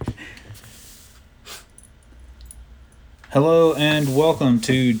Hello and welcome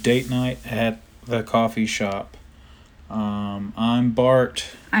to Date Night at the Coffee Shop. I'm Bart,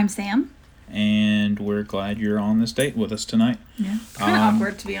 I'm Sam. and we're glad you're on this date with us tonight. Yeah, kind of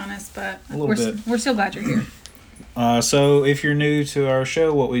awkward to be honest, but we're still glad you're here. So if you're new to our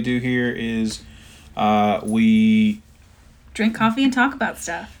show, what we do here is we drink coffee and talk about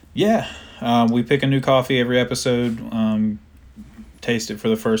stuff. We pick a new coffee every episode, taste it for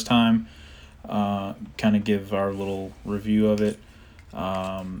the first time, kind of give our little review of it,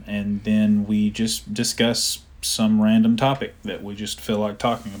 and then we just discuss some random topic that we just feel like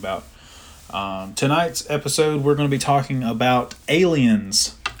talking about. Tonight's episode, we're going to be talking about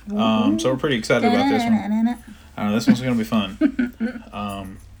aliens. So we're pretty excited about this one. I know this one's going to be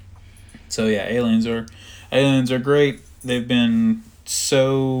fun. So yeah, aliens are great. They've been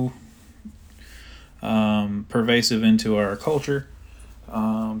so pervasive into our culture.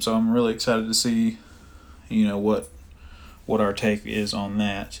 So I'm really excited to see, what our take is on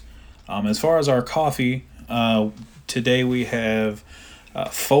that. As far as our coffee, today we have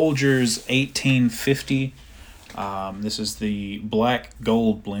Folgers 1850. This is the Black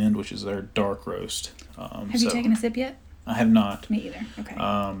Gold blend, which is their dark roast. Have you taken a sip yet? I have not. Me either. Okay.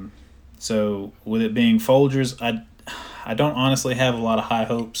 So with it being Folgers, I don't honestly have a lot of high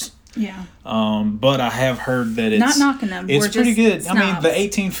hopes. Yeah. But I have heard that it's not knocking them. It's pretty good. Snobs. I mean, the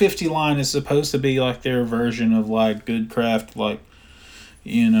 1850 line is supposed to be like their version of like good craft,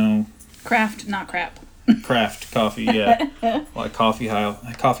 craft, not crap. Craft coffee, yeah, like coffee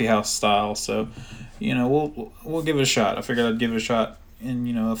house style. So, we'll give it a shot. I figured I'd give it a shot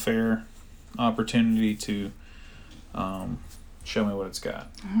in a fair opportunity to show me what it's got.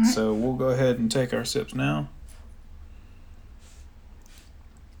 Right. So we'll go ahead and take our sips now.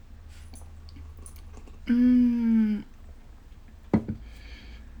 Don't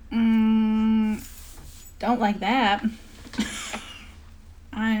like that.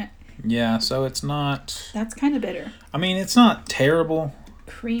 Yeah, so it's not... That's kind of bitter. I mean, it's not terrible.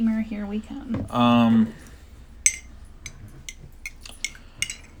 Creamer, here we come.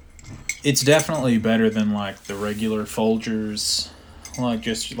 It's definitely better than, like, the regular Folgers.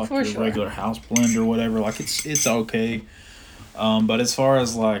 Just your regular house blend or whatever. Like, it's okay. But as far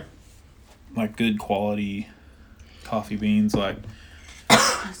as, like good quality coffee beans, like,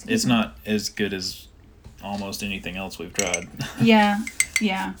 it's not as good as almost anything else we've tried. Yeah.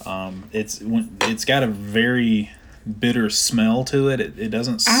 It's got a very bitter smell to it. It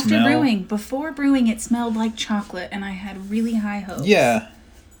doesn't After smell... Before brewing, it smelled like chocolate, and I had really high hopes. Yeah.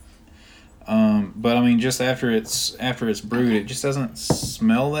 But I mean, just after it's brewed, it just doesn't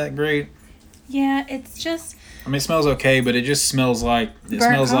smell that great. Yeah, it's just... I mean, it smells okay, but it just smells like...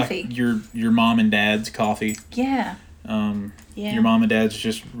 coffee. Like your mom and dad's coffee. Yeah. Yeah. Your mom and dad's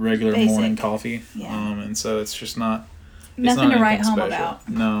just regular Basic. morning coffee. Yeah. And so it's just not... Nothing to write home special. about.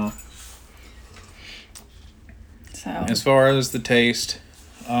 No. So... As far as the taste,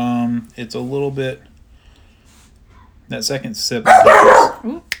 it's a little bit... That second sip,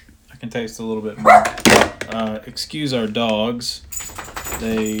 I can taste a little bit more. Excuse our dogs.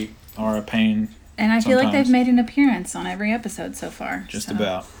 They are a pain. And I feel like they've made an appearance on every episode so far. Just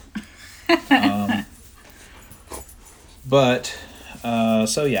about.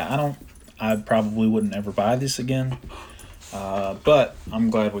 So yeah, I probably wouldn't ever buy this again. But I'm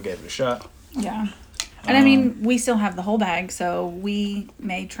glad we gave it a shot. Yeah. And I mean, we still have the whole bag, so we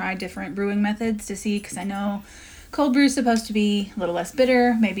may try different brewing methods to see, because I know cold brew is supposed to be a little less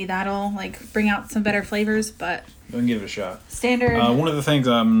bitter. Maybe that'll bring out some better flavors, but we can give it a shot. Standard. One of the things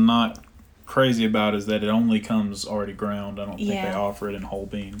I'm not crazy about is that it only comes already ground. I don't think they offer it in whole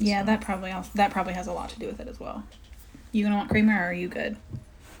beans. Yeah, so. that probably has a lot to do with it as well. You gonna want creamer, or are you good?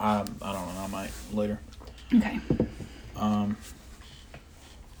 I don't know. I might later. Okay.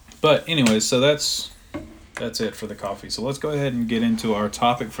 But anyways, so that's it for the coffee. So let's go ahead and get into our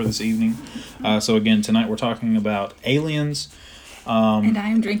topic for this evening. So again, tonight we're talking about aliens. And I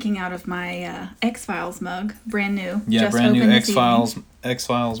am drinking out of my X-Files mug, brand new. Yeah, just brand new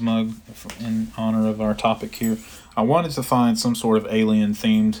X-Files mug in honor of our topic here. I wanted to find some sort of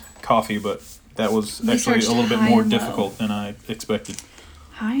alien-themed coffee, but that was actually a little bit more difficult than I expected.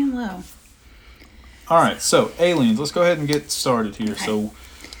 High and low. All right, so aliens. Let's go ahead and get started here. Okay. So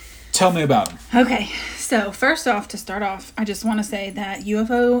tell me about them. Okay, so first off, to start off, I just want to say that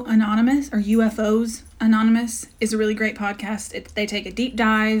UFO Anonymous, or UFOs Anonymous, is a really great podcast. They take a deep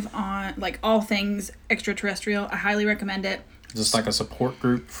dive on all things extraterrestrial. I highly recommend it. Is this like a support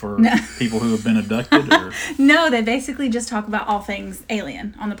group for people who have been abducted? Or? No, they basically just talk about all things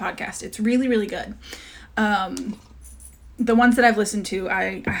alien on the podcast. It's really, really good. the ones that I've listened to,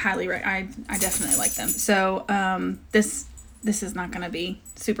 I definitely like them. So this is not going to be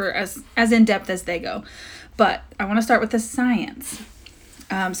super as in depth as they go, but I want to start with the science.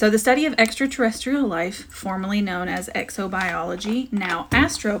 So the study of extraterrestrial life, formerly known as exobiology, now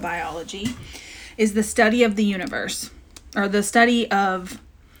astrobiology, is the study of the universe, or the study of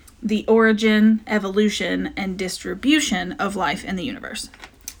the origin, evolution, and distribution of life in the universe.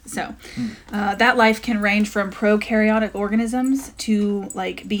 So that life can range from prokaryotic organisms to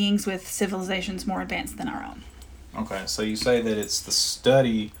like beings with civilizations more advanced than our own. Okay, so you say that it's the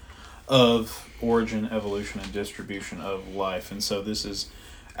study of origin, evolution, and distribution of life, and so this is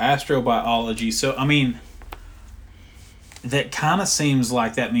astrobiology. So, I mean, that kind of seems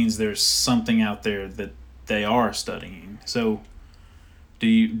like that means there's something out there that they are studying. So,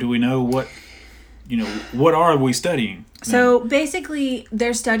 do we know what are we studying? So basically,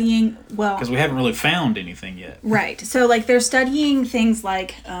 they're studying, well, because we haven't really found anything yet. Right. So like they're studying things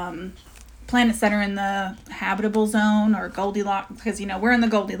like planets that are in the habitable zone or Goldilocks, because we're in the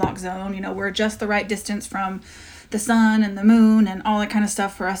Goldilocks zone. We're just the right distance from the sun and the moon and all that kind of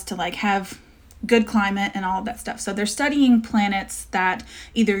stuff for us to like have good climate and all of that stuff. So they're studying planets that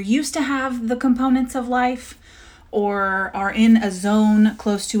either used to have the components of life or are in a zone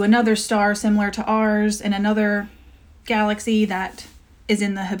close to another star similar to ours in another galaxy that is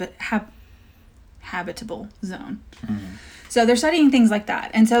in the habitable zone. Mm-hmm. So they're studying things like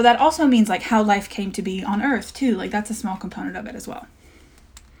that. And so that also means like how life came to be on Earth too. Like that's a small component of it as well.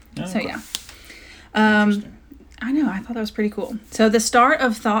 Oh, so yeah. I know, I thought that was pretty cool. So the start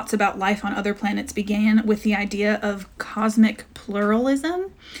of thoughts about life on other planets began with the idea of cosmic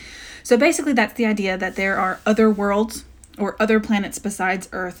pluralism. So basically that's the idea that there are other worlds or other planets besides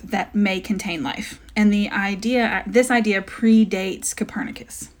Earth that may contain life. And this idea predates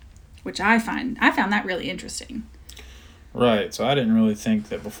Copernicus, which I found that really interesting. Right. So I didn't really think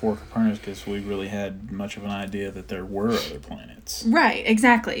that before Copernicus we really had much of an idea that there were other planets. Right,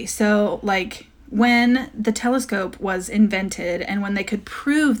 exactly. So like when the telescope was invented and when they could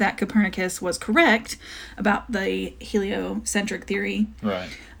prove that Copernicus was correct about the heliocentric theory. Right.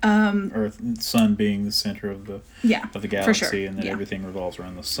 Sun being the center of the galaxy, for sure. And that everything revolves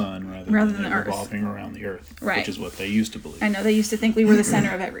around the sun rather than revolving around the Earth, right. Which is what they used to believe. I know, they used to think we were the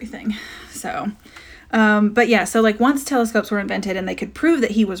center of everything. So, but yeah, so like once telescopes were invented and they could prove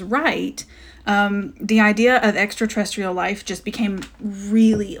that he was right, the idea of extraterrestrial life just became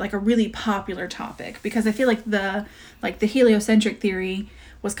really like a really popular topic, because I feel like the heliocentric theory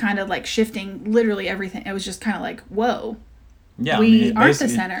was kind of like shifting literally everything. It was just kind of like, whoa. Yeah, we aren't the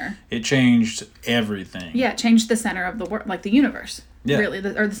center. It changed everything. Yeah, it changed the center of the world, like the universe, really,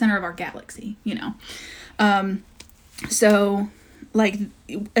 or the center of our galaxy, So, like,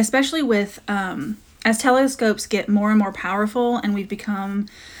 especially with, as telescopes get more and more powerful and we've become,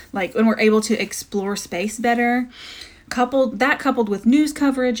 like, when we're able to explore space better, coupled with news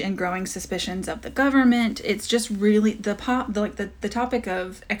coverage and growing suspicions of the government, it's just really, the topic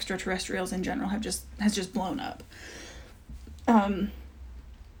of extraterrestrials in general has just blown up. And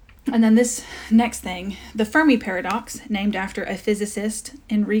then this next thing, the Fermi paradox, named after a physicist,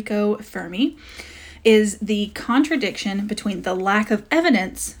 Enrico Fermi, is the contradiction between the lack of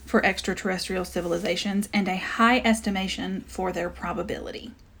evidence for extraterrestrial civilizations and a high estimation for their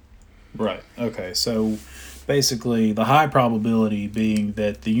probability. Right. Okay. So basically the high probability being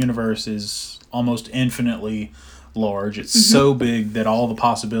that the universe is almost infinitely large. It's so big that all the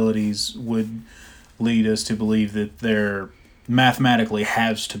possibilities would lead us to believe that there mathematically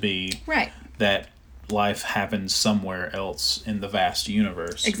has to be that life happens somewhere else in the vast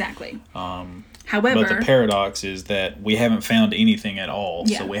universe. Exactly. However, but the paradox is that we haven't found anything at all.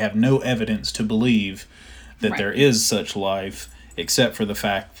 Yeah. So we have no evidence to believe that there is such life, except for the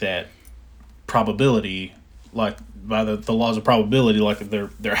fact that probability, like by the laws of probability, like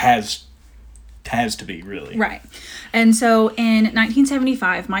there has to be, really. Right. And so in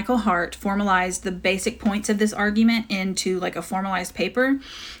 1975, Michael Hart formalized the basic points of this argument into like a formalized paper,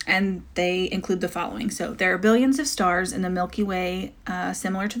 and they include the following. So there are billions of stars in the Milky Way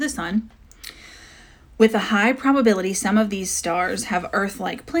similar to the sun. With a high probability, some of these stars have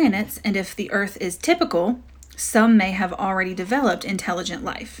Earth-like planets, and if the Earth is typical, some may have already developed intelligent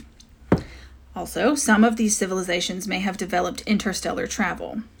life. Also, some of these civilizations may have developed interstellar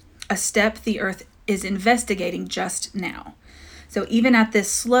travel, a step the Earth is investigating just now. So even at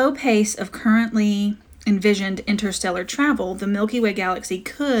this slow pace of currently envisioned interstellar travel, the Milky Way galaxy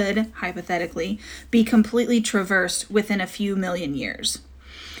could, hypothetically, be completely traversed within a few million years.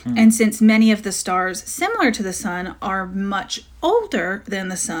 And since many of the stars similar to the sun are much older than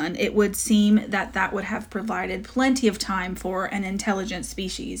the sun, it would seem that that would have provided plenty of time for an intelligent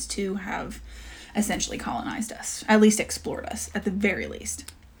species to have essentially colonized us, at least explored us, at the very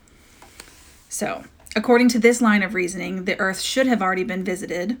least. So, according to this line of reasoning, the Earth should have already been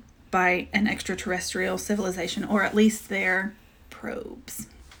visited by an extraterrestrial civilization, or at least their probes.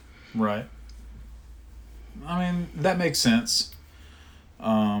 Right. I mean, that makes sense.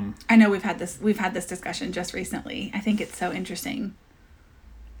 I know we've had this discussion just recently. I think it's so interesting.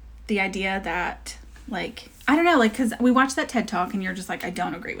 The idea that, like, I don't know, like, because we watched that TED Talk and you're just like, I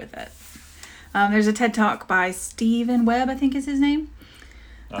don't agree with it. There's a TED Talk by Stephen Webb, I think is his name.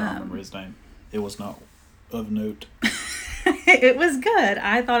 I don't remember his name. It was not of note. It was good.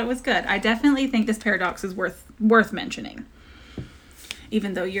 I thought it was good. I definitely think this paradox is worth mentioning.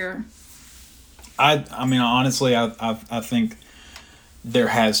 Even though you're... I mean, honestly, I think there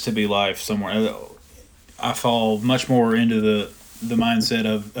has to be life somewhere. I fall much more into the mindset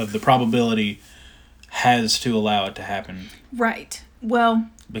of the probability has to allow it to happen. Right. Well...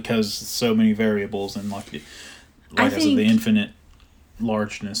 Because so many variables and like I said, the infinite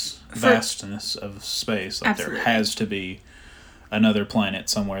vastness of space. Like absolutely. There has to be another planet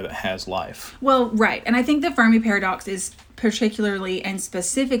somewhere that has life. Well, right. And I think the Fermi paradox is particularly and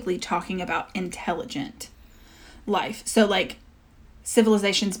specifically talking about intelligent life. So, like,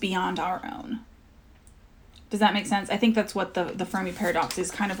 civilizations beyond our own. Does that make sense? I think that's what the Fermi paradox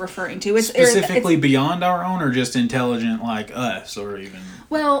is kind of referring to. It's specifically beyond our own, or just intelligent like us, or even...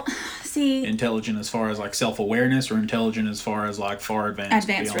 Well, see... Intelligent as far as, like, self-awareness, or intelligent as far as, like, far advanced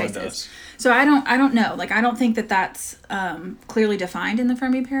beyond races. us? So I don't know. Like, I don't think that that's clearly defined in the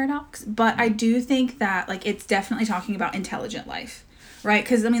Fermi paradox, but I do think that, like, it's definitely talking about intelligent life. Right?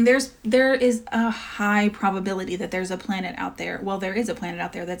 Because, I mean, there is a high probability that there's a planet out there. Well, there is a planet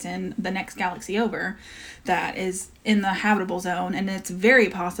out there that's in the next galaxy over that is in the habitable zone. And it's very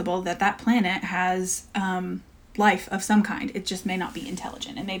possible that that planet has life of some kind. It just may not be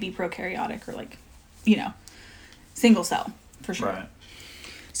intelligent. It may be prokaryotic or, like, single cell, for sure. Right.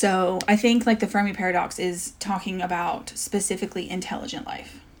 So I think, like, the Fermi paradox is talking about specifically intelligent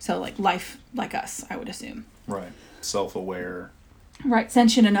life. So, like, life like us, I would assume. Right. Self-aware. Right,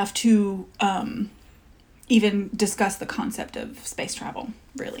 sentient enough to even discuss the concept of space travel,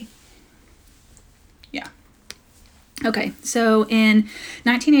 really. Yeah. Okay, so in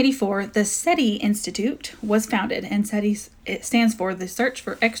 1984, the SETI Institute was founded, and SETI it stands for the Search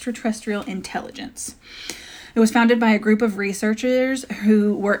for Extraterrestrial Intelligence. It was founded by a group of researchers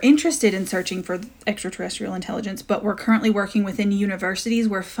who were interested in searching for extraterrestrial intelligence, but were currently working within universities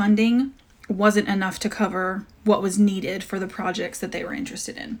where funding wasn't enough to cover what was needed for the projects that they were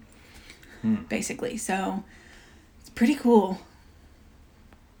interested in, basically. So it's pretty cool.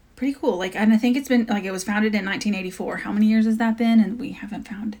 Like, and I think it's been, like, it was founded in 1984. How many years has that been? And we haven't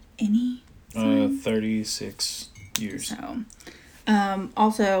found any. 36 years. So,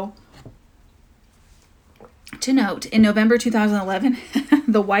 also to note, in November 2011,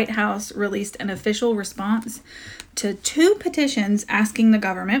 the White House released an official response to 2 petitions asking the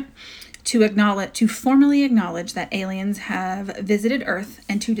government to formally acknowledge that aliens have visited Earth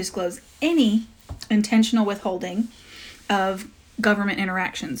and to disclose any intentional withholding of government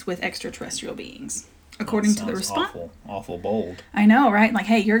interactions with extraterrestrial beings. According to the response, awful bold. I know, right? Like,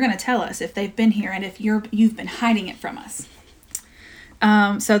 hey, you're going to tell us if they've been here and if you've been hiding it from us.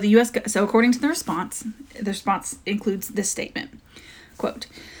 So according to the response includes this statement. Quote,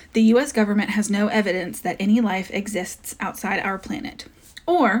 "The U.S. government has no evidence that any life exists outside our planet,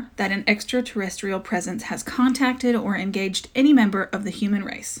 or that an extraterrestrial presence has contacted or engaged any member of the human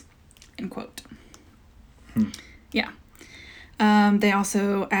race." End quote. Yeah. They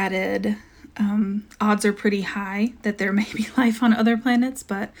also added, odds are pretty high that there may be life on other planets,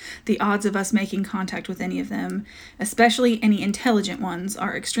 but the odds of us making contact with any of them, especially any intelligent ones,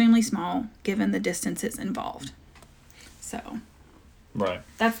 are extremely small given the distances involved. So, right.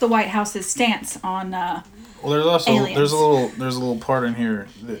 That's the White House's stance on well, there's also aliens. there's a little part in here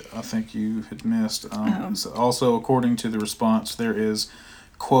that I think you had missed. So also, according to the response, there is,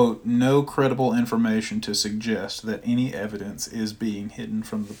 quote, "no credible information to suggest that any evidence is being hidden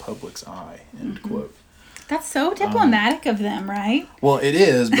from the public's eye," end quote. That's so diplomatic of them, right? Well, it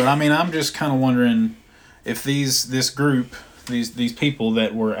is, but I mean, I'm just kind of wondering if this group, these people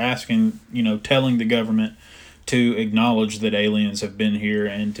that were asking, telling the government to acknowledge that aliens have been here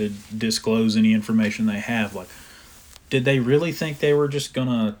and to disclose any information they have, like, did they really think they were just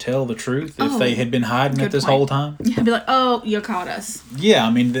gonna tell the truth if they had been hiding it this whole time? Yeah, be like, "Oh, you caught us." Yeah,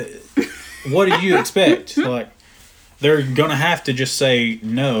 I mean, what do you expect? Like, they're gonna have to just say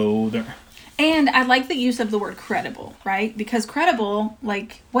no. And I like the use of the word credible, right? Because credible,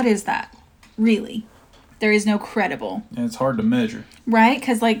 like, what is that? Really? There is no credible. And it's hard to measure. Right?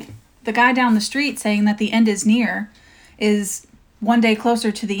 Because, like, the guy down the street saying that the end is near is one day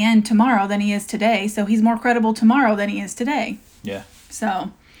closer to the end tomorrow than he is today. So he's more credible tomorrow than he is today. Yeah.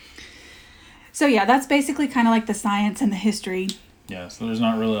 So yeah, that's basically kind of like the science and the history. Yeah, so there's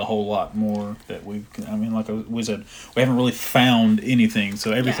not really a whole lot more that like we said, we haven't really found anything,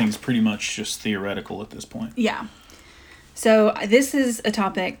 so everything's pretty much just theoretical at this point. Yeah. So this is a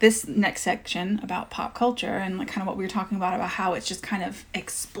topic, this next section about pop culture and like kind of what we were talking about how it's just kind of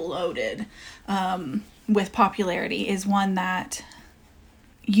exploded with popularity is one that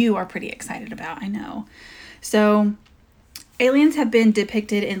you are pretty excited about, I know. So aliens have been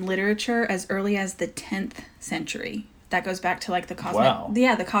depicted in literature as early as the 10th century. That goes back to like the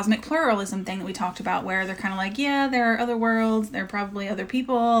the cosmic pluralism thing that we talked about, where they're kind of like, yeah, there are other worlds, there are probably other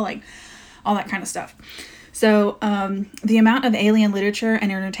people, like all that kind of stuff. So the amount of alien literature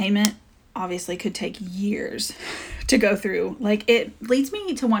and entertainment obviously could take years to go through. Like, it leads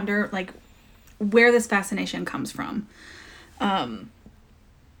me to wonder like where this fascination comes from.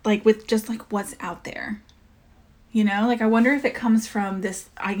 Like with just like what's out there. You know, like I wonder if it comes from this,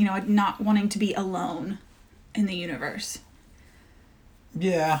 not wanting to be alone in the universe.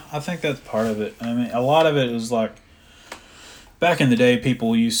 Yeah, I think that's part of it. I mean, a lot of it was like back in the day,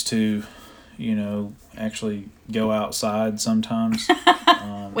 people used to, actually go outside sometimes.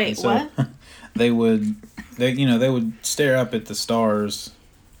 Wait, what? They would stare up at the stars,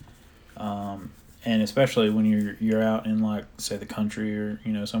 and especially when you're out in like say the country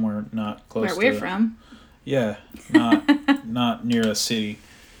or somewhere not close where we're from. Yeah, not near a city,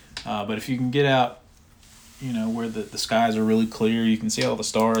 but if you can get out, where the skies are really clear, you can see all the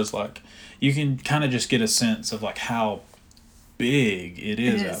stars. Like, you can kind of just get a sense of like how big it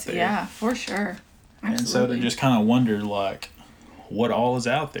is out there. Yeah, for sure. Absolutely. And so to just kind of wonder like what all is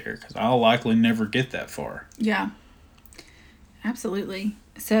out there, because I'll likely never get that far. Yeah, absolutely.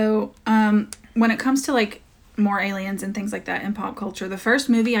 So when it comes to like more aliens and things like that in pop culture, the first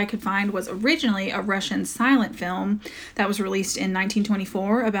movie I could find was originally a Russian silent film that was released in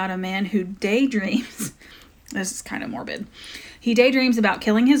 1924 about a man who daydreams. This is kind of morbid. He daydreams about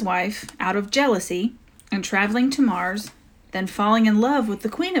killing his wife out of jealousy and traveling to Mars, then falling in love with the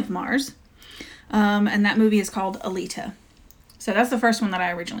Queen of Mars. And that movie is called Alita. So that's the first one that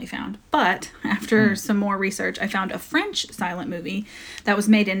I originally found. But after some more research, I found a French silent movie that was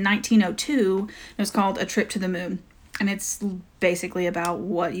made in 1902. It was called A Trip to the Moon. And it's basically about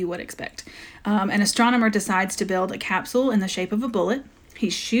what you would expect. An astronomer decides to build a capsule in the shape of a bullet. He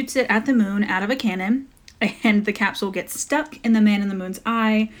shoots it at the moon out of a cannon, and the capsule gets stuck in the man in the moon's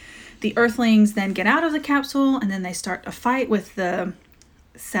eye. The Earthlings then get out of the capsule, and then they start a fight with the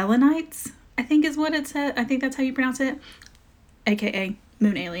Selenites, I think is what it said. I think that's how you pronounce it, aka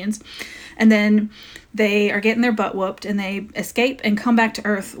moon aliens. And then they are getting their butt whooped, and they escape and come back to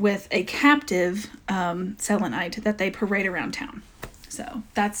Earth with a captive Selenite that they parade around town. So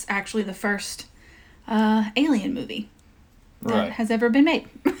that's actually the first alien movie that has ever been made.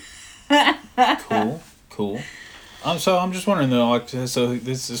 Cool. So I'm just wondering though, like, so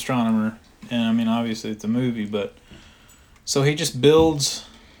this astronomer, and I mean obviously it's a movie, but so he just builds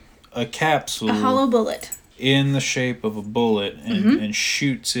a capsule, a hollow bullet, in the shape of a bullet, and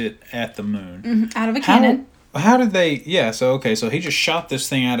shoots it at the moon out of a cannon. How did they? Yeah. So okay. So he just shot this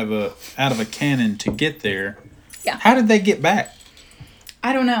thing out of a cannon to get there. Yeah. How did they get back?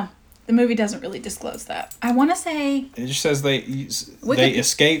 I don't know. The movie doesn't really disclose that. I want to say it just says they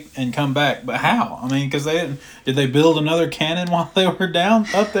escape and come back, but how? I mean, because did they build another cannon while they were down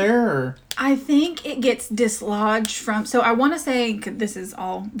up there, or? I think it gets dislodged from. So I want to say, this is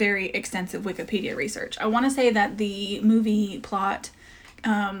all very extensive Wikipedia research. I want to say that the movie plot,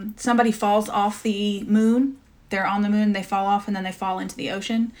 somebody falls off the moon. They're on the moon, they fall off, and then they fall into the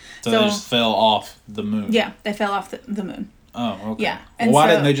ocean. So they just fell off the moon. Yeah, they fell off the moon. Oh, okay. Yeah. Well, why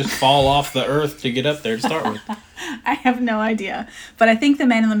didn't they just fall off the Earth to get up there to start with? I have no idea. But I think the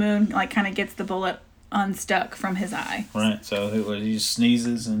man in the moon, like, kind of gets the bullet unstuck from his eye. Right. So he just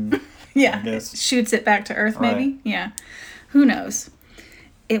sneezes and shoots it back to Earth, maybe. Right. Yeah. Who knows?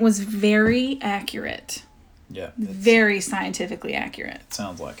 It was very accurate. Yeah. Very scientifically accurate.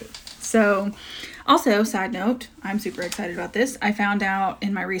 Sounds like it. So, also, side note, I'm super excited about this. I found out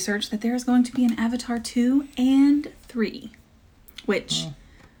in my research that there is going to be an Avatar 2 and 3. Which,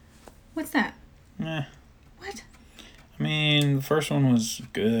 what's that? What? I mean, the first one was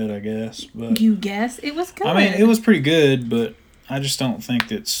good, I guess. But you guess? It was good. I mean, it was pretty good, but I just don't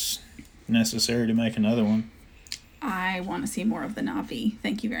think it's necessary to make another one. I want to see more of the Na'vi.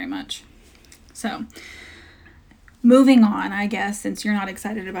 Thank you very much. So, moving on, I guess, since you're not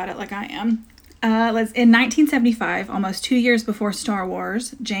excited about it like I am. In 1975, almost 2 years before Star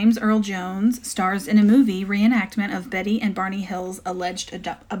Wars, James Earl Jones stars in a movie reenactment of Betty and Barney Hill's alleged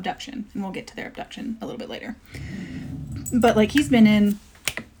abduction. And we'll get to their abduction a little bit later. But, like, he's been in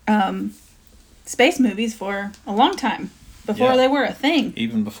space movies for a long time. Before they were a thing.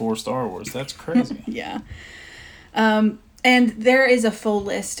 Even before Star Wars. That's crazy. Yeah. And there is a full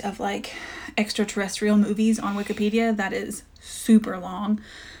list of, like, extraterrestrial movies on Wikipedia that is super long.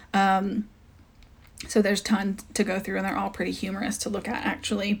 So there's tons to go through, and they're all pretty humorous to look at,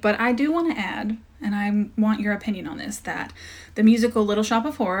 actually. But I do want to add, and I want your opinion on this, that the musical Little Shop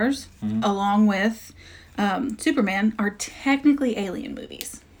of Horrors, along with Superman, are technically alien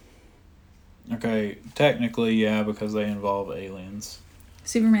movies. Okay, technically, yeah, because they involve aliens.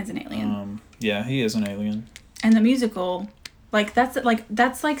 Superman's an alien. Yeah, he is an alien. And the musical,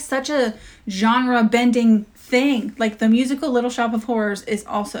 that's such a genre bending thing. Like, the musical Little Shop of Horrors is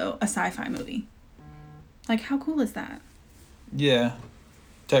also a sci-fi movie. Like, how cool is that? Yeah,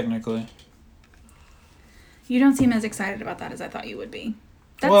 technically. You don't seem as excited about that as I thought you would be.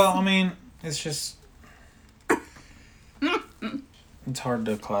 Well, I mean, it's just... it's hard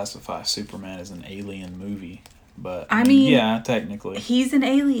to classify Superman as an alien movie. But, I mean, yeah, technically. He's an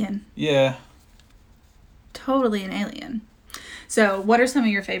alien. Yeah. Totally an alien. So, what are some of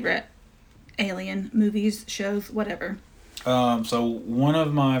your favorite alien movies, shows, whatever? So, one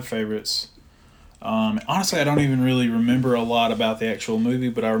of my favorites... honestly, I don't even really remember a lot about the actual movie,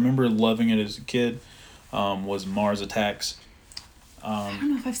 but I remember loving it as a kid. Was Mars Attacks. I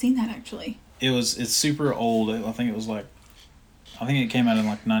don't know if I've seen that, actually. It's super old. I think it came out in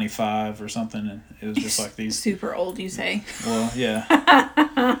like 95 or something, and it was just like these... Super old, you say? Well, yeah.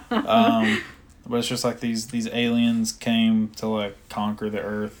 But it's just like these aliens came to like conquer the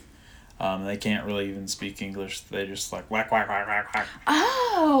Earth. They can't really even speak English. They just like whack, whack, whack, whack, whack.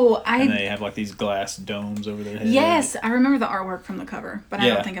 Oh, And they have like these glass domes over their head. Yes, I remember the artwork from the cover, but I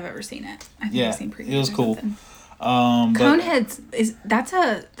don't think I've ever seen it. I think I've seen previews. It was cool. Coneheads that's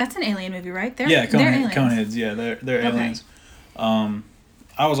an alien movie, right? They're aliens. Coneheads. Yeah, they're aliens.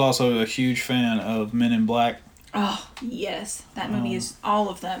 I was also a huge fan of Men in Black. Oh yes, that movie is all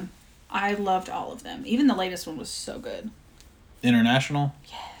of them. I loved all of them. Even the latest one was so good. International?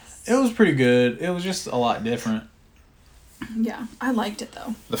 Yes. It was pretty good. It was just a lot different. Yeah, I liked it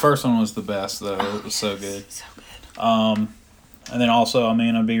though. The first one was the best though. It was so good. So good. And then also, I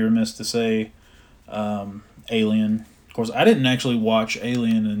mean, I'd be remiss to say Alien. Of course, I didn't actually watch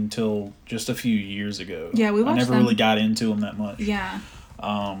Alien until just a few years ago. Yeah, we watched I never them. really got into them that much. Yeah.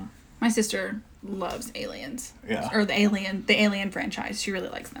 My sister loves Aliens. Yeah. Or the Alien franchise. She really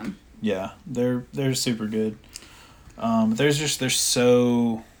likes them. Yeah, they're super good. But there's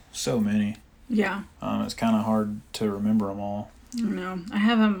so many. Yeah. It's kind of hard to remember them all. No, I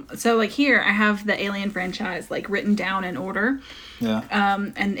have them. So like here, I have the Alien franchise like written down in order. Yeah.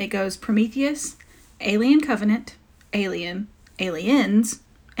 And it goes Prometheus, Alien Covenant, Alien, Aliens,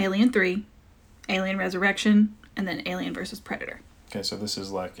 Alien 3, Alien Resurrection, and then Alien versus Predator. Okay, so this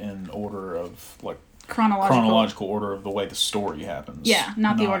is like in order of like chronological order of the way the story happens. Yeah,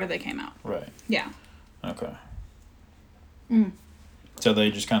 not the order they came out. Right. Yeah. Okay. So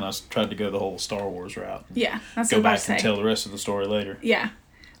they just kind of tried to go the whole Star Wars route. Yeah, that's go what I back was saying. and tell the rest of the story later. Yeah.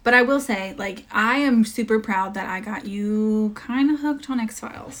 But I will say, like, I am super proud that I got you kind of hooked on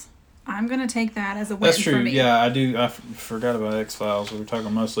X-Files. I'm going to take that as a win. That's true. For me. Yeah, I do. I forgot about X-Files. We were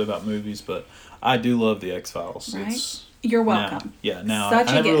talking mostly about movies, but I do love the X-Files. Right? You're welcome. Now Such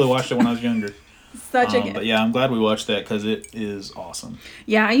I a never really gift. watched it when I was younger. Such a gift. But yeah, I'm glad we watched that because it is awesome.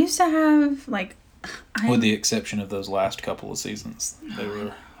 Yeah, I used to have, like... With the exception of those last couple of seasons. They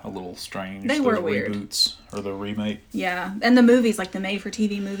were a little strange. They were weird. Reboots or the remake. Yeah, and the movies, like the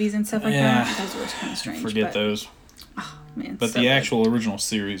made-for-TV movies and stuff like that, those were kind of strange. Forget those. Oh, man. But the actual original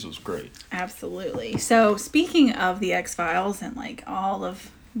series was great. Absolutely. So, speaking of the X-Files and, like, all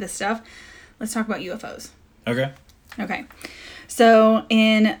of this stuff, let's talk about UFOs. Okay. Okay. So,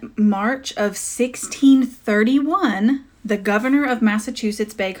 in March of 1631, the governor of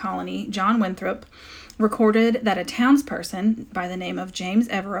Massachusetts Bay Colony, John Winthrop, recorded that a townsperson by the name of James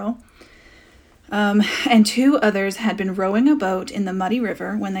Everill and two others had been rowing a boat in the muddy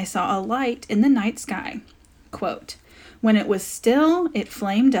river when they saw a light in the night sky. Quote, "When it was still, it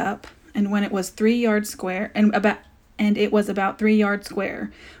flamed up, and when it was 3 yards square, and it was about 3 yards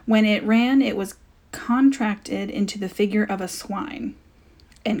square. When it ran, it was contracted into the figure of a swine."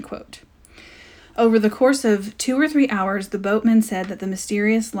 End quote. Over the course of 2 or 3 hours, the boatman said that the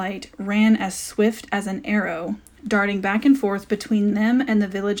mysterious light ran as swift as an arrow darting back and forth between them and the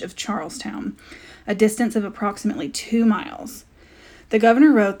village of Charlestown, a distance of approximately 2 miles. The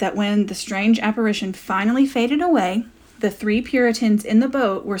governor wrote that when the strange apparition finally faded away, the 3 Puritans in the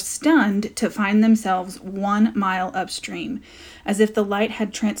boat were stunned to find themselves 1 mile upstream, as if the light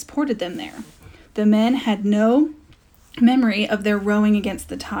had transported them there. The men had no memory of their rowing against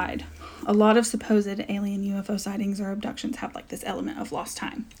the tide. A lot of supposed alien UFO sightings or abductions have like this element of lost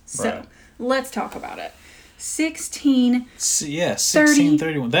time. So Right. let's talk about it.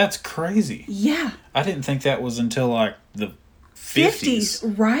 1631. That's crazy. Yeah. I didn't think that was until like the 50s,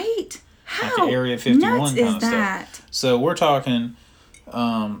 50s. right? How Like the Area 51 nuts kind is of stuff. that? So we're talking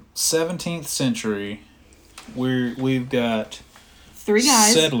 17th century. We've got 3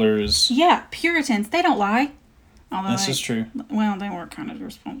 guys. settlers. Yeah, Puritans. They don't lie. Although This is true. Well, they were kind of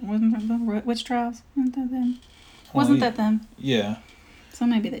responsible. Wasn't that the witch trials? Wasn't that them? Well, Wasn't yeah. that them? Yeah. So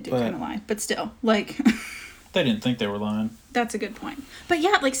maybe they do But- kind of lie. But still, like, They didn't think they were lying. that's a good point. But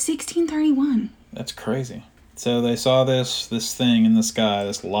yeah, like 1631. That's crazy. So they saw this thing in the sky,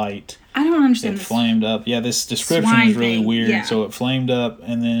 this light. I don't understand It this. flamed up. Yeah, this description Swine is really thing, weird. yeah. So it flamed up,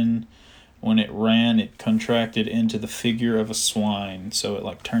 and then when it ran, it contracted into the figure of a swine. So it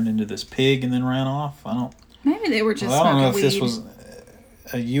like turned into this pig and then ran off. Maybe they were just I don't know if smoking this weed, was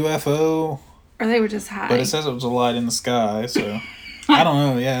a UFO, or they were just high. but it says it was a light in the sky. So I don't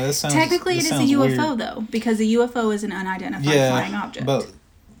know. Yeah, this sounds. Technically, this it is a sounds UFO weird. though, because a UFO is an unidentified flying object. but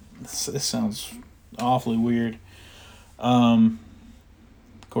this sounds awfully weird.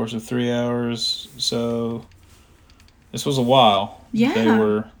 Course of 3 hours. So this was a while.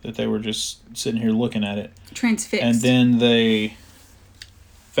 Yeah. They were just sitting here looking at it, Transfixed. and then they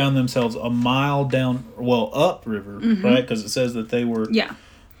found themselves a mile down, upriver, right? Because it says that they were yeah,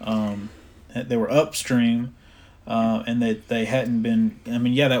 upstream, and they hadn't been. I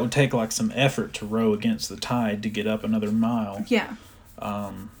mean, yeah, that would take like some effort to row against the tide to get up another mile. yeah.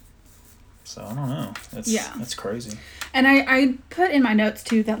 So I don't know. That's crazy. And I put in my notes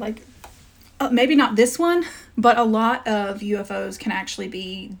too that like maybe not this one, but a lot of UFOs can actually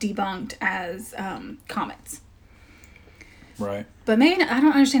be debunked as comets. Right. But maybe I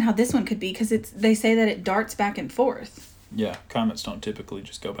don't understand how this one could be because they say that it darts back and forth. Yeah, comets don't typically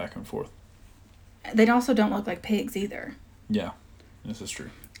just go back and forth. They also don't look like pigs either. Yeah, this is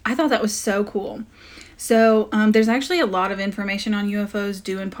true. I thought that was so cool. So there's actually a lot of information on UFOs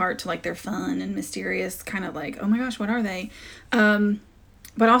due in part to like their fun and mysterious kind of like, oh my gosh, what are they?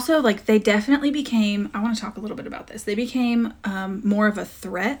 But also like they definitely became, I want to talk a little bit about this. They became more of a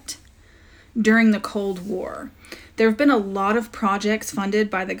threat during the Cold War. There have been a lot of projects funded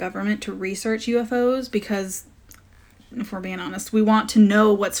by the government to research UFOs because, if we're being honest, we want to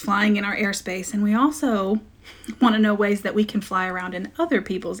know what's flying in our airspace, and we also want to know ways that we can fly around in other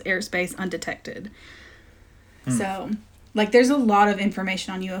people's airspace undetected. So, like, there's a lot of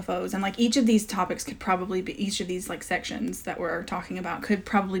information on UFOs, and like each of these topics could probably be, each of these like sections that we're talking about could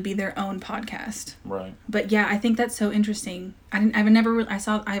probably be their own podcast. Right. But yeah, I think that's so interesting. I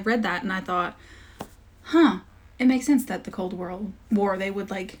read that and I thought, it makes sense that the Cold War they'd want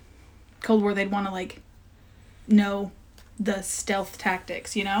to like know the stealth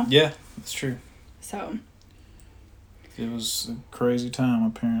tactics, you know? Yeah, that's true. So. It was a crazy time,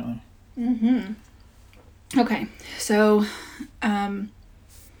 apparently. Okay, so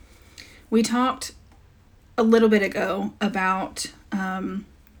we talked a little bit ago about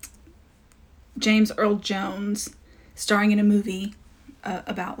James Earl Jones starring in a movie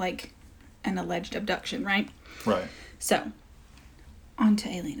about like an alleged abduction, right? Right. So, on to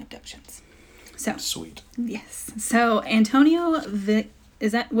alien abductions. So, Sweet. yes. So, Antonio, would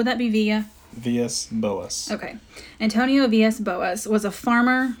that be Villa? V.S. Boas. Okay. Antonio V.S. Boas was a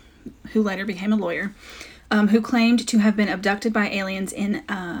farmer who later became a lawyer, who claimed to have been abducted by aliens in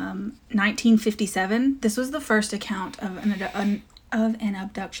 1957. This was the first account of an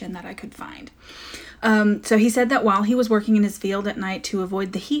abduction that I could find. So he said that while he was working in his field at night to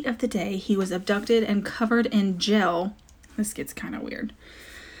avoid the heat of the day, he was abducted and covered in gel. This gets kind of weird.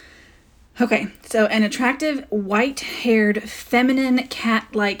 Okay, so an attractive, white-haired, feminine,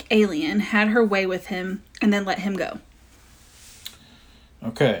 cat-like alien had her way with him and then let him go.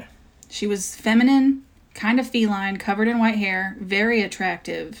 Okay. She was feminine, kind of feline, covered in white hair, very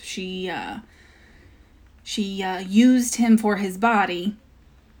attractive. She used him for his body.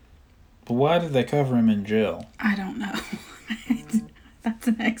 But why did they cover him in gel? I don't know. That's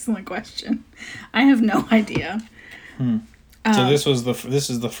an excellent question. I have no idea. So this is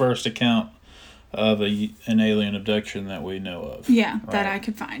the first account of an alien abduction that we know of. Yeah, that Right. I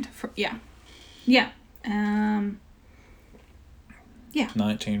could find. Yeah.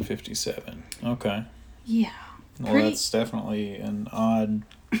 1957. Okay. Yeah. Well, that's definitely an odd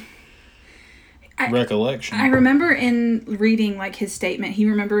recollection. I remember in reading, like, his statement, he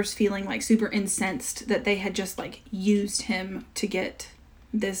remembers feeling, like, super incensed that they had just, like, used him to get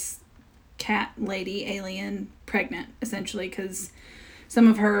this cat lady alien pregnant, essentially, because some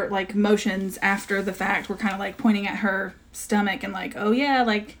of her, like, motions after the fact were kind of, like, pointing at her stomach and, like, oh, yeah,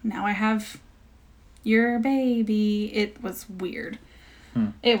 like, now I have your baby. It was weird.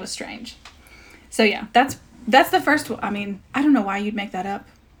 It was strange. So, yeah, that's the first one. I mean, I don't know why you'd make that up.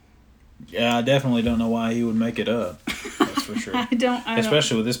 Yeah, I definitely don't know why he would make it up. That's for sure.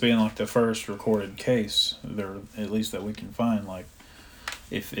 Especially with this being like the first recorded case, there at least that we can find. Like,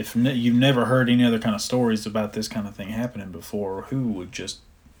 if you've never heard any other kind of stories about this kind of thing happening before, who would just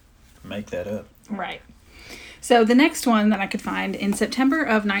make that up? Right. So the next one that I could find, in September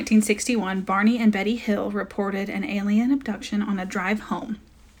of 1961, Barney and Betty Hill reported an alien abduction on a drive home.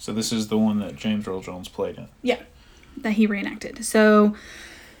 So this is the one that James Earl Jones played in. Yeah, that he reenacted. So,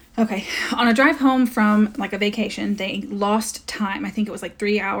 okay, on a drive home from, like, a vacation, they lost time. I think it was, like,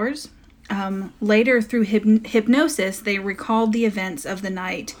 3 hours. Later, through hypnosis, they recalled the events of the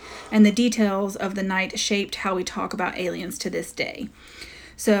night, and the details of the night shaped how we talk about aliens to this day.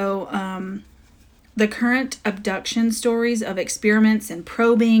 So, the current abduction stories of experiments and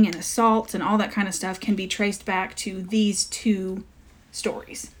probing and assaults and all that kind of stuff can be traced back to these two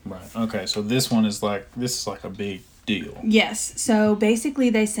stories. Right. Okay, so this is like a big deal. Yes. So basically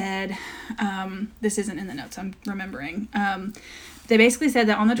they said, this isn't in the notes, I'm remembering. They basically said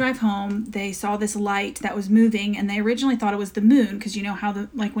that on the drive home, they saw this light that was moving, and they originally thought it was the moon, because you know how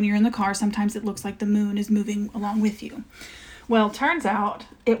when you're in the car, sometimes it looks like the moon is moving along with you. Well, turns out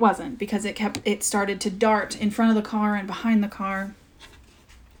it wasn't, because it started to dart in front of the car and behind the car,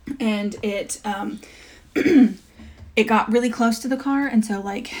 and it it got really close to the car, and so,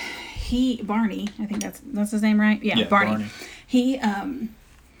 like, Barney, I think that's his name, right? Yeah, Barney. He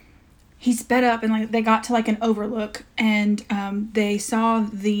sped up, and, like, they got to, like, an overlook, and they saw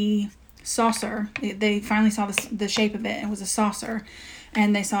the saucer. They finally saw the shape of it. It was a saucer,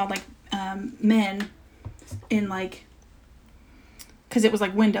 and they saw, like, men in, like, because it was,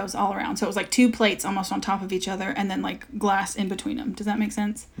 like, windows all around, so it was, like, two plates almost on top of each other, and then, like, glass in between them. Does that make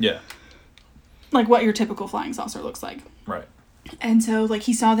sense? Yeah. Like what your typical flying saucer looks like. Right. And so, like,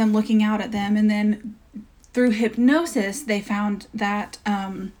 he saw them looking out at them, and then through hypnosis, they found that,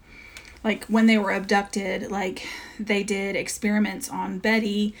 like, when they were abducted, like, they did experiments on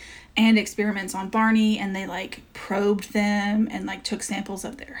Betty and experiments on Barney, and they, like, probed them and, like, took samples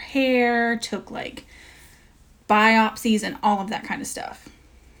of their hair, took, like, biopsies and all of that kind of stuff.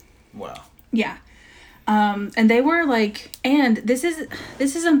 Wow. Yeah. And they were, like, and this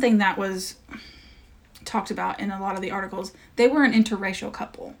is something that was talked about in a lot of the articles. They were an interracial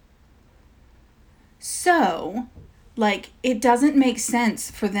couple. So, like, it doesn't make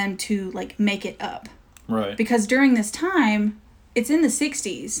sense for them to, like, make it up. Right. Because during this time, it's in the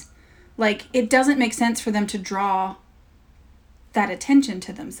 60s. Like, it doesn't make sense for them to draw that attention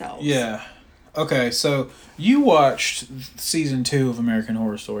to themselves. Yeah. Okay, so you watched season 2 of American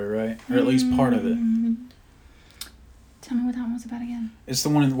Horror Story, right? Or at least part of it. Tell me what that one was about again. It's the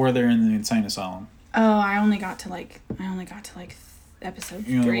one where they're in the insane asylum. Oh, I only got to like episode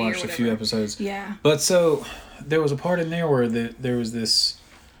 3 or whatever. You only watched a few episodes. Yeah. But so there was a part in there where there was this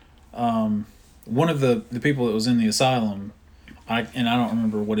one of the people that was in the asylum, I don't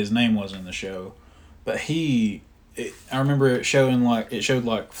remember what his name was in the show, but I remember it showed like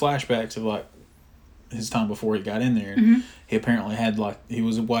flashbacks of like his time before he got in there. Mm-hmm. He apparently had he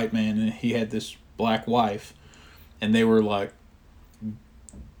was a white man and he had this black wife, and they were like,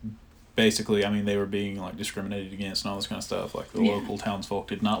 basically, I mean, they were being like discriminated against and all this kind of stuff. Like the local townsfolk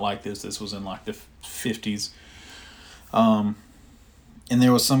did not like this. This was in like the 50s. And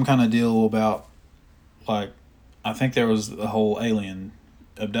there was some kind of deal about, like, I think there was the whole alien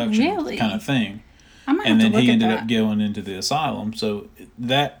abduction kind of thing. And then he ended up going into the asylum. So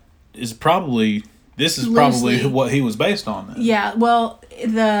that is probably, probably what he was based on then. Yeah, well,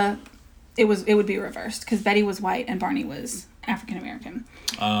 it would be reversed because Betty was white and Barney was African American.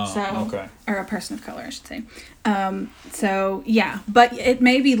 Oh, okay. Or a person of color, I should say. So yeah, but it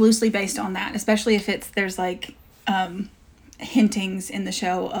may be loosely based on that, especially if there's like hintings in the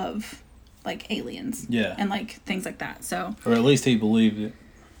show of like aliens. Yeah. And like things like that. So. Or at least he believed it.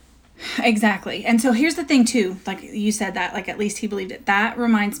 Exactly. And so here's the thing too, like you said that, like at least he believed it. That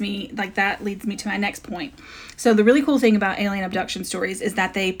reminds me, like that leads me to my next point. So the really cool thing about alien abduction stories is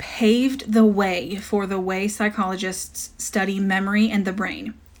that they paved the way for the way psychologists study memory and the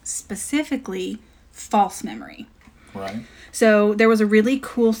brain, specifically false memory. Right. So there was a really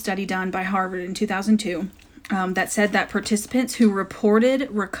cool study done by Harvard in 2002. that said that participants who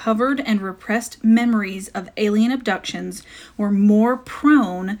reported, recovered, and repressed memories of alien abductions were more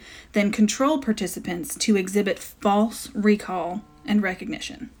prone than control participants to exhibit false recall and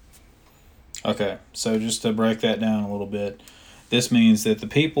recognition. Okay, so just to break that down a little bit, this means that the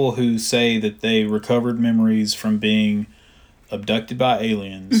people who say that they recovered memories from being abducted by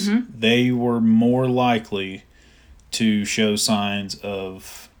aliens, they were more likely to show signs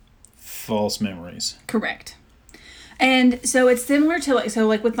of false memories. Correct. And so it's similar to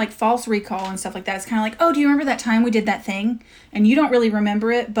with false recall and stuff like that. It's kind of like, oh, do you remember that time we did that thing? And you don't really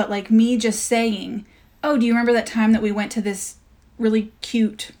remember it, but like me just saying, oh, do you remember that time that we went to this really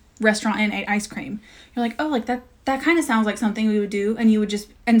cute restaurant and ate ice cream? You're like, oh, like that kind of sounds like something we would do. And you would just,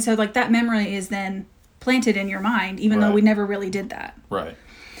 and so like that memory is then planted in your mind, even though we never really did that. Right.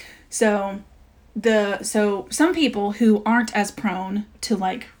 So some people who aren't as prone to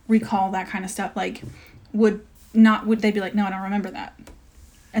like recall that kind of stuff, like would they be like, no, I don't remember that.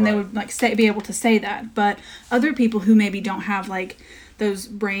 And they would like be able to say that. But other people who maybe don't have like those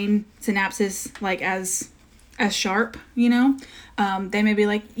brain synapses like as sharp, you know, they may be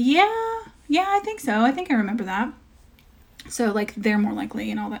like, yeah, I think so. I think I remember that. So like they're more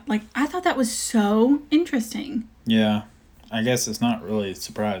likely and all that. Like I thought that was so interesting. Yeah. I guess it's not really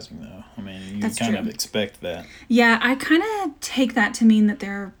surprising though. I mean, you kind of expect that. Yeah, I kind of take that to mean that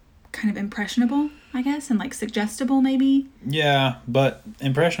they're kind of impressionable, I guess, and like suggestible maybe. Yeah, but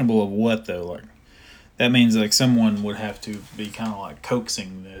impressionable of what though? Like that means like someone would have to be kind of like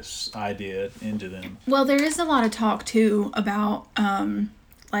coaxing this idea into them. Well, there is a lot of talk too about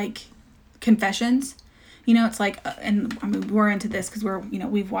like confessions. You know, it's like, and I mean, we're into this because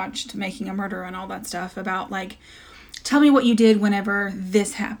we've watched Making a Murderer and all that stuff about like, tell me what you did whenever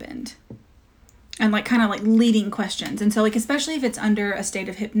this happened. And like kind of like leading questions. And so like, especially if it's under a state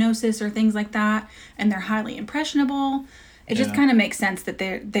of hypnosis or things like that, and they're highly impressionable, it just kind of makes sense that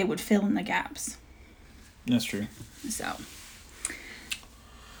they would fill in the gaps. That's true. So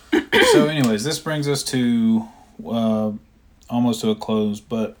anyways, this brings us to almost to a close,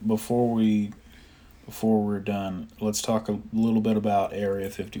 but before we're done, let's talk a little bit about Area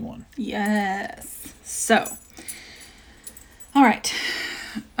 51. Yes. So, all right.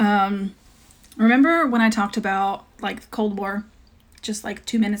 Remember when I talked about like the Cold War just like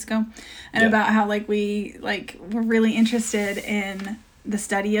 2 minutes ago, and about how like we like were really interested in the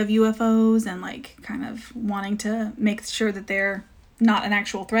study of UFOs and like kind of wanting to make sure that they're not an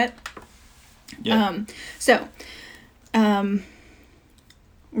actual threat. Yeah.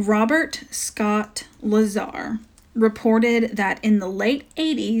 Robert Scott Lazar reported that in the late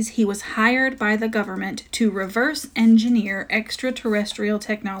 80s he was hired by the government to reverse engineer extraterrestrial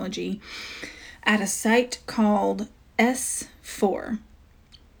technology at a site called S4.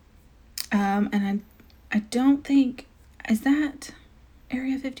 And I don't think, is that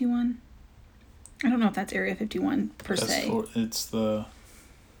Area 51? I don't know if that's Area 51 per se. It's the...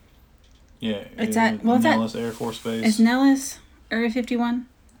 Yeah. It's at... Well, it's Nellis Air Force Base. Is Nellis Area 51?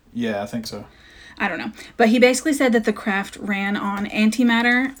 Yeah, I think so. I don't know. But he basically said that the craft ran on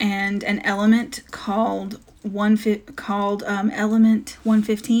antimatter and an element called element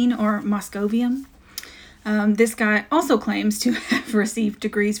 115 or moscovium. This guy also claims to have received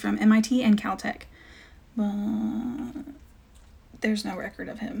degrees from MIT and Caltech. But there's no record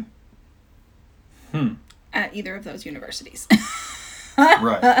of him at either of those universities.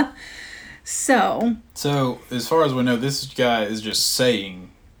 Right. So, as far as we know, this guy is just saying,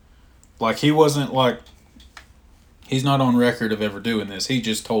 like, he wasn't, like, he's not on record of ever doing this. He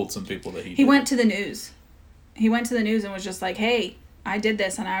just told some people that he did. He went to the news. He went to the news and was just like, hey, I did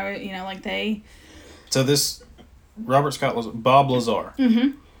this, and I, like, they... So this, Robert Scott Lazar, Bob Lazar.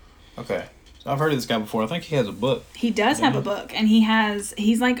 Mm-hmm. Okay. So I've heard of this guy before. I think he has a book. He does have a book, and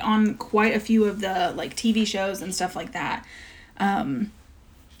he's, like, on quite a few of the, like, TV shows and stuff like that.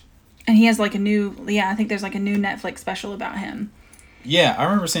 And he has, like, I think there's, like, a new Netflix special about him. Yeah, I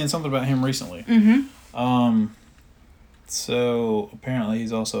remember seeing something about him recently. Mm-hmm. So, apparently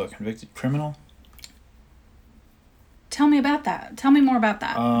he's also a convicted criminal. Tell me about that. Tell me more about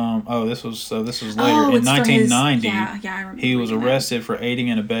that. This was later. In 1990, I remember he was arrested for aiding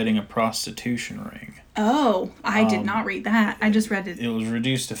and abetting a prostitution ring. Oh, I did not read that. I just read it. It was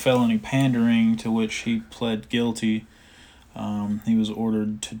reduced to felony pandering, to which he pled guilty. He was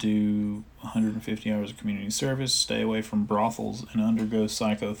ordered to do 150 hours of community service, stay away from brothels, and undergo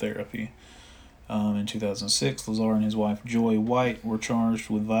psychotherapy. In 2006, Lazar and his wife Joy White were charged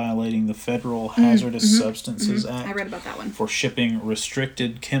with violating the Federal Hazardous Substances Act. I read about that one. For shipping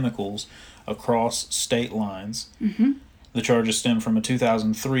restricted chemicals across state lines. The charges stem from a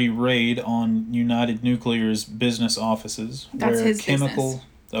 2003 raid on United Nuclear's business offices. That's his business.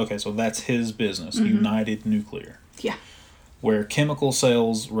 Okay, so that's his business, United Nuclear. Yeah. Where chemical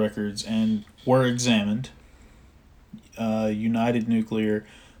sales records were examined. United Nuclear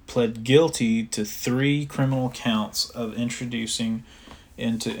pled guilty to 3 criminal counts of introducing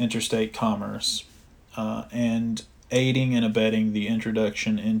into interstate commerce and aiding and abetting the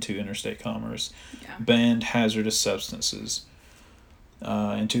introduction into interstate commerce, banned hazardous substances.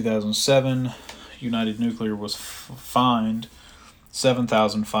 In 2007, United Nuclear was fined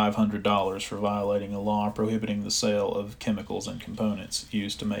 $7,500 for violating a law prohibiting the sale of chemicals and components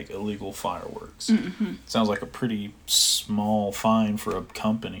used to make illegal fireworks. Mm-hmm. Sounds like a pretty small fine for a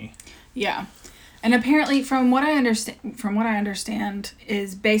company. Yeah. And apparently, from what I understand,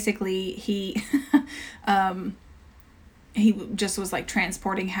 is basically he he just was like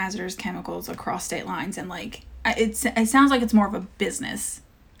transporting hazardous chemicals across state lines, and like it sounds like it's more of a business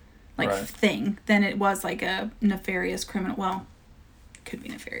thing than it was like a nefarious criminal. Well, could be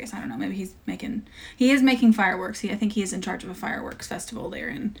nefarious. I don't know. Maybe he is making fireworks. I think he is in charge of a fireworks festival there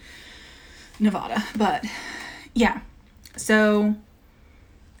in Nevada. But yeah, so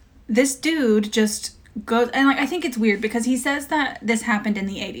this dude just goes, and like I think it's weird because he says that this happened in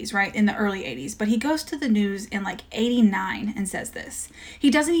the 80s, right? In the early 80s, but he goes to the news in like 89 and says this.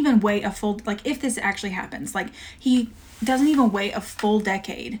 He doesn't even wait a full, like if this actually happens, like he doesn't even wait a full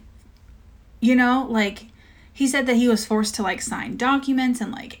decade. You know, like he said that he was forced to like sign documents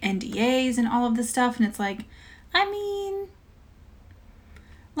and like NDAs and all of this stuff, and it's like, I mean,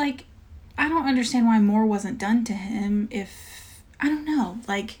 like I don't understand why more wasn't done to him if, I don't know,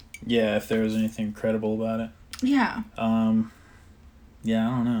 like. Yeah, if there was anything credible about it. Yeah. Yeah, I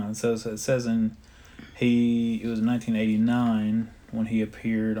don't know. It says it was in 1989 when he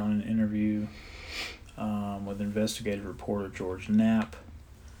appeared on an interview with investigative reporter George Knapp.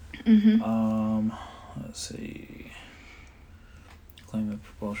 Mm-hmm. Let's see. Claim of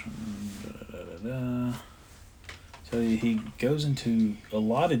propulsion. So he goes into a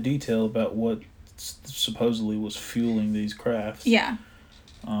lot of detail about what supposedly was fueling these crafts. Yeah.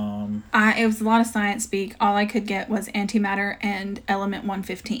 It was a lot of science speak. All I could get was antimatter and element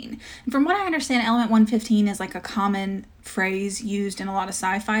 115. And from what I understand, element 115 is like a common phrase used in a lot of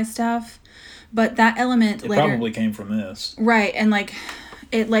sci-fi stuff. But that element later probably came from this. Right, and like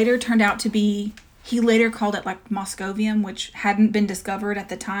it later turned out to be, he later called it like moscovium, which hadn't been discovered at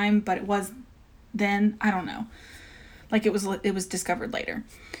the time, but it was then. I don't know. Like it was discovered later.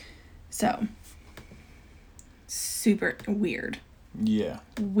 So super weird. Yeah.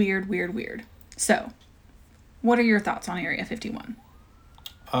 Weird. So, what are your thoughts on Area 51?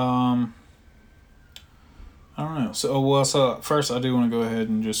 I don't know. So first I do want to go ahead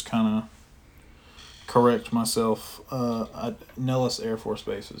and just kind of correct myself. Nellis Air Force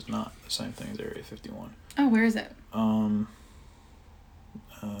Base is not the same thing as Area 51. Oh, where is it?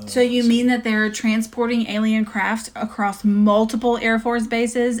 So you mean that they're transporting alien craft across multiple Air Force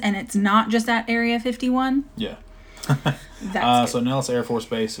bases and it's not just at Area 51? Yeah. That's so Nellis Air Force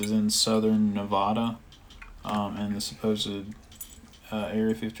Base is in southern Nevada, and the supposed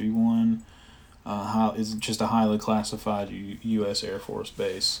Area 51 is just a highly classified U.S. Air Force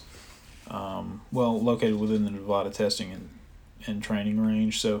base, located within the Nevada testing and training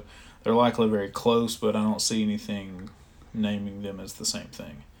range. So they're likely very close, but I don't see anything naming them as the same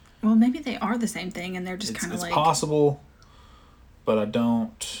thing. Well, maybe they are the same thing, and they're just kind of like... It's possible, but I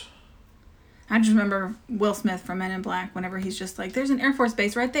don't... I just remember Will Smith from Men in Black, whenever he's just like, there's an Air Force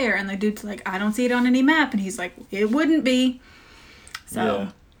base right there. And the dude's like, I don't see it on any map. And he's like, it wouldn't be. So,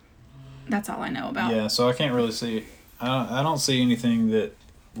 That's all I know about. Yeah, so I can't really see... I don't see anything that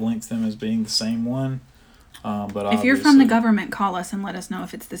links them as being the same one. But if you're from the government, call us and let us know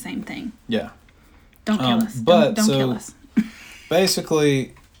if it's the same thing. Yeah. Don't kill us. But don't kill us.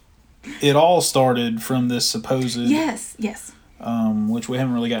 Basically, it all started from this supposed... Yes. Which we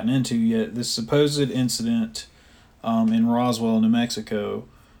haven't really gotten into yet. This supposed incident in Roswell, New Mexico,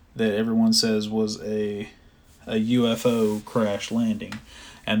 that everyone says was a UFO crash landing,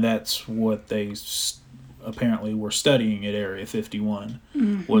 and that's what they apparently were studying at Area 51.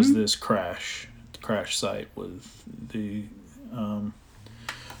 Mm-hmm. Was this crash site with the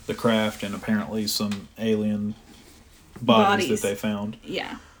craft and apparently some alien bodies that they found.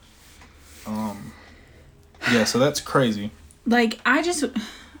 Yeah. Yeah. So that's crazy. Like, I just...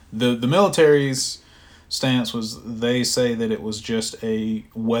 The military's stance was they say that it was just a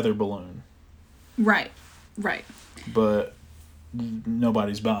weather balloon. Right. But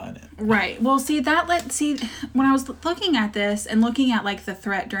nobody's buying it. Right. Well, see, when I was looking at this and looking at, like, the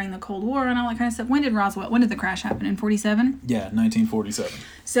threat during the Cold War and all that kind of stuff, when did the crash happen? In 47? Yeah, 1947.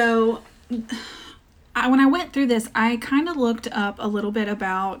 So, when I went through this, I kind of looked up a little bit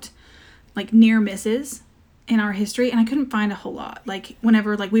about, like, near misses in our history, and I couldn't find a whole lot. Like,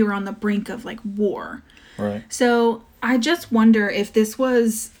 whenever, like, we were on the brink of, like, war. Right. So, I just wonder if this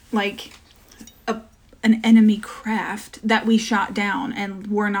was, like, an enemy craft that we shot down and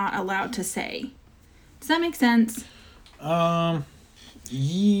were not allowed to say. Does that make sense?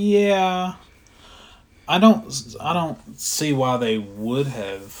 Yeah. I don't see why they would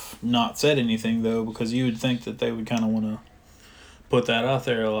have not said anything, though, because you would think that they would kind of want to put that out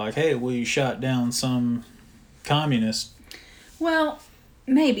there, like, hey, we shot down some communist. Well,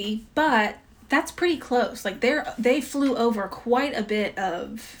 maybe, but that's pretty close. Like, they flew over quite a bit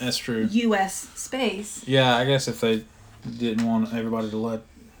of That's true. U.S. space. Yeah, I guess if they didn't want everybody to let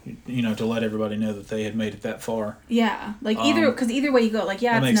everybody know that they had made it that far. Yeah, like because either way you go, like,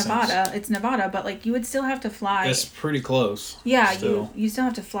 yeah, it's Nevada. It's Nevada, but, like, you would still have to fly. It's pretty close. Yeah, still. you still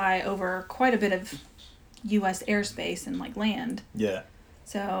have to fly over quite a bit of U.S. airspace and, like, land. Yeah.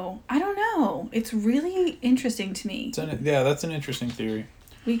 So, I don't know. It's really interesting to me. That's an interesting theory.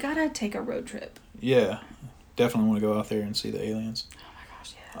 We gotta take a road trip. Yeah, definitely want to go out there and see the aliens. Oh my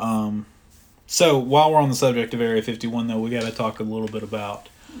gosh, yes. So while we're on the subject of Area 51, though, we got to talk a little bit about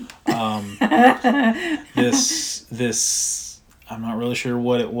this. I'm not really sure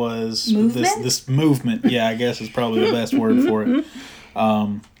what it was. Movement? This movement, yeah, I guess is probably the best word for it.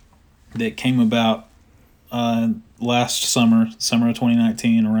 That came about last summer of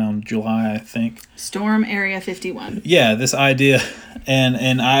 2019, around July, I think. Storm Area 51. Yeah, this idea,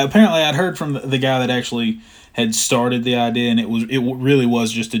 and I'd heard from the guy that actually had started the idea, and it really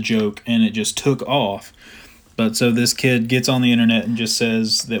was just a joke, and it just took off. But so this kid gets on the internet and just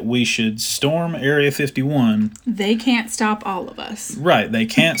says that we should storm Area 51. They can't stop all of us. Right, they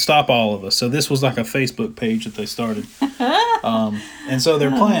can't stop all of us. So this was like a Facebook page that they started, and so their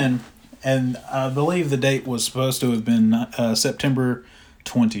plan. And I believe the date was supposed to have been September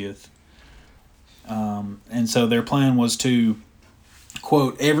 20th. And so their plan was to,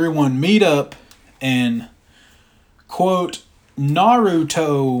 quote, everyone meet up and, quote,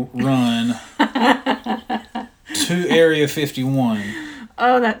 Naruto run to Area 51.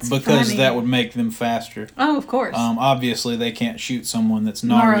 Oh, that's because funny. that would make them faster. Oh, of course. Obviously, they can't shoot someone that's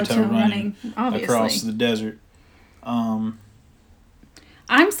Naruto running across the desert.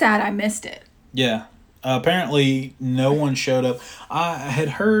 I'm sad I missed it. Yeah. Apparently, no one showed up. I had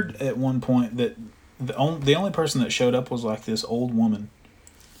heard at one point that the only person that showed up was, like, this old woman.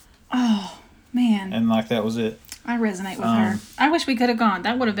 Oh, man. And, like, that was it. I resonate with her. I wish we could have gone.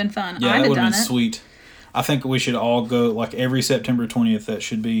 That would have been fun. Yeah, I'd that would have done been sweet. I think we should all go, like, every September 20th. That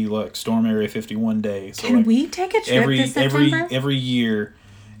should be, like, Storm Area 51 Day. So, Can like, we take a trip this September? Every year,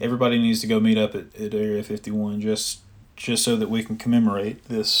 everybody needs to go meet up at Area 51 just so that we can commemorate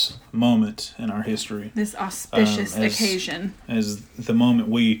this moment in our history. This auspicious occasion. As the moment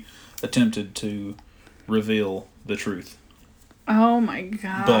we attempted to reveal the truth. Oh my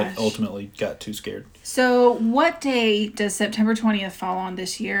gosh. But ultimately got too scared. So what day does September 20th fall on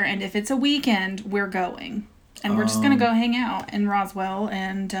this year? And if it's a weekend, we're going. And we're just going to go hang out in Roswell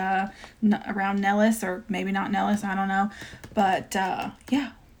and around Nellis, or maybe not Nellis, I don't know. But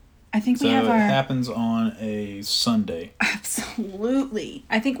yeah. I think we have our... So it happens on a Sunday. Absolutely.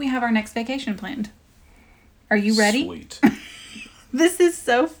 I think we have our next vacation planned. Are you ready? Sweet. This is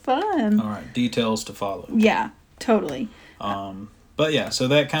so fun. All right. Details to follow. Yeah, totally. But yeah, so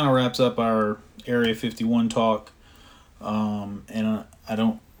that kind of wraps up our Area 51 talk. And I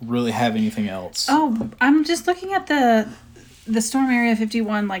don't really have anything else. Oh, I'm just looking at the Storm Area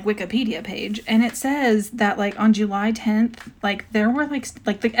 51 like Wikipedia page, and it says that like on July 10th, like there were like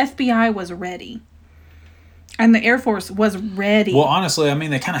the FBI was ready, and the Air Force was ready. Well, honestly, I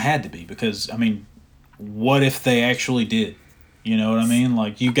mean they kind of had to be, because I mean, what if they actually did? You know what I mean?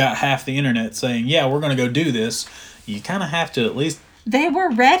 Like, you got half the internet saying, "Yeah, we're going to go do this." You kind of have to at least. They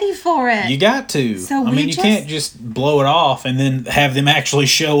were ready for it. You got to. So I mean, you can't just blow it off and then have them actually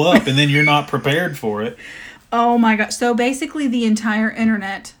show up, and then you're not prepared for it. Oh my gosh. So basically the entire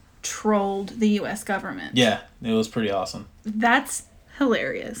internet trolled the U.S. government. Yeah, it was pretty awesome. That's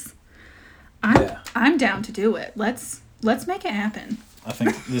hilarious. I'm down to do it. Let's make it happen. I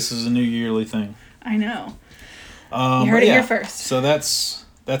think this is a new yearly thing. I know. You heard it here first. So that's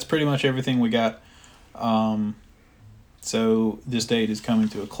pretty much everything we got. So this date is coming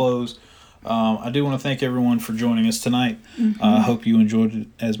to a close. I do want to thank everyone for joining us tonight. I hope you enjoyed it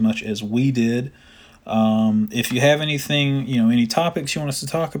as much as we did. If you have anything, any topics you want us to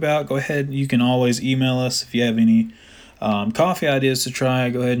talk about, go ahead. You can always email us. If you have any coffee ideas to try,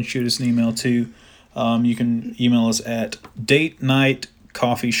 go ahead and shoot us an email too. You can email us at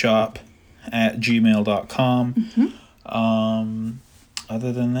datenightcoffeeshop@gmail.com. Mm-hmm.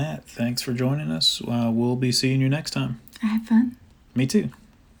 Other than that, thanks for joining us. We'll be seeing you next time. I had fun. Me too.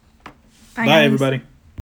 Bye Bye guys. everybody.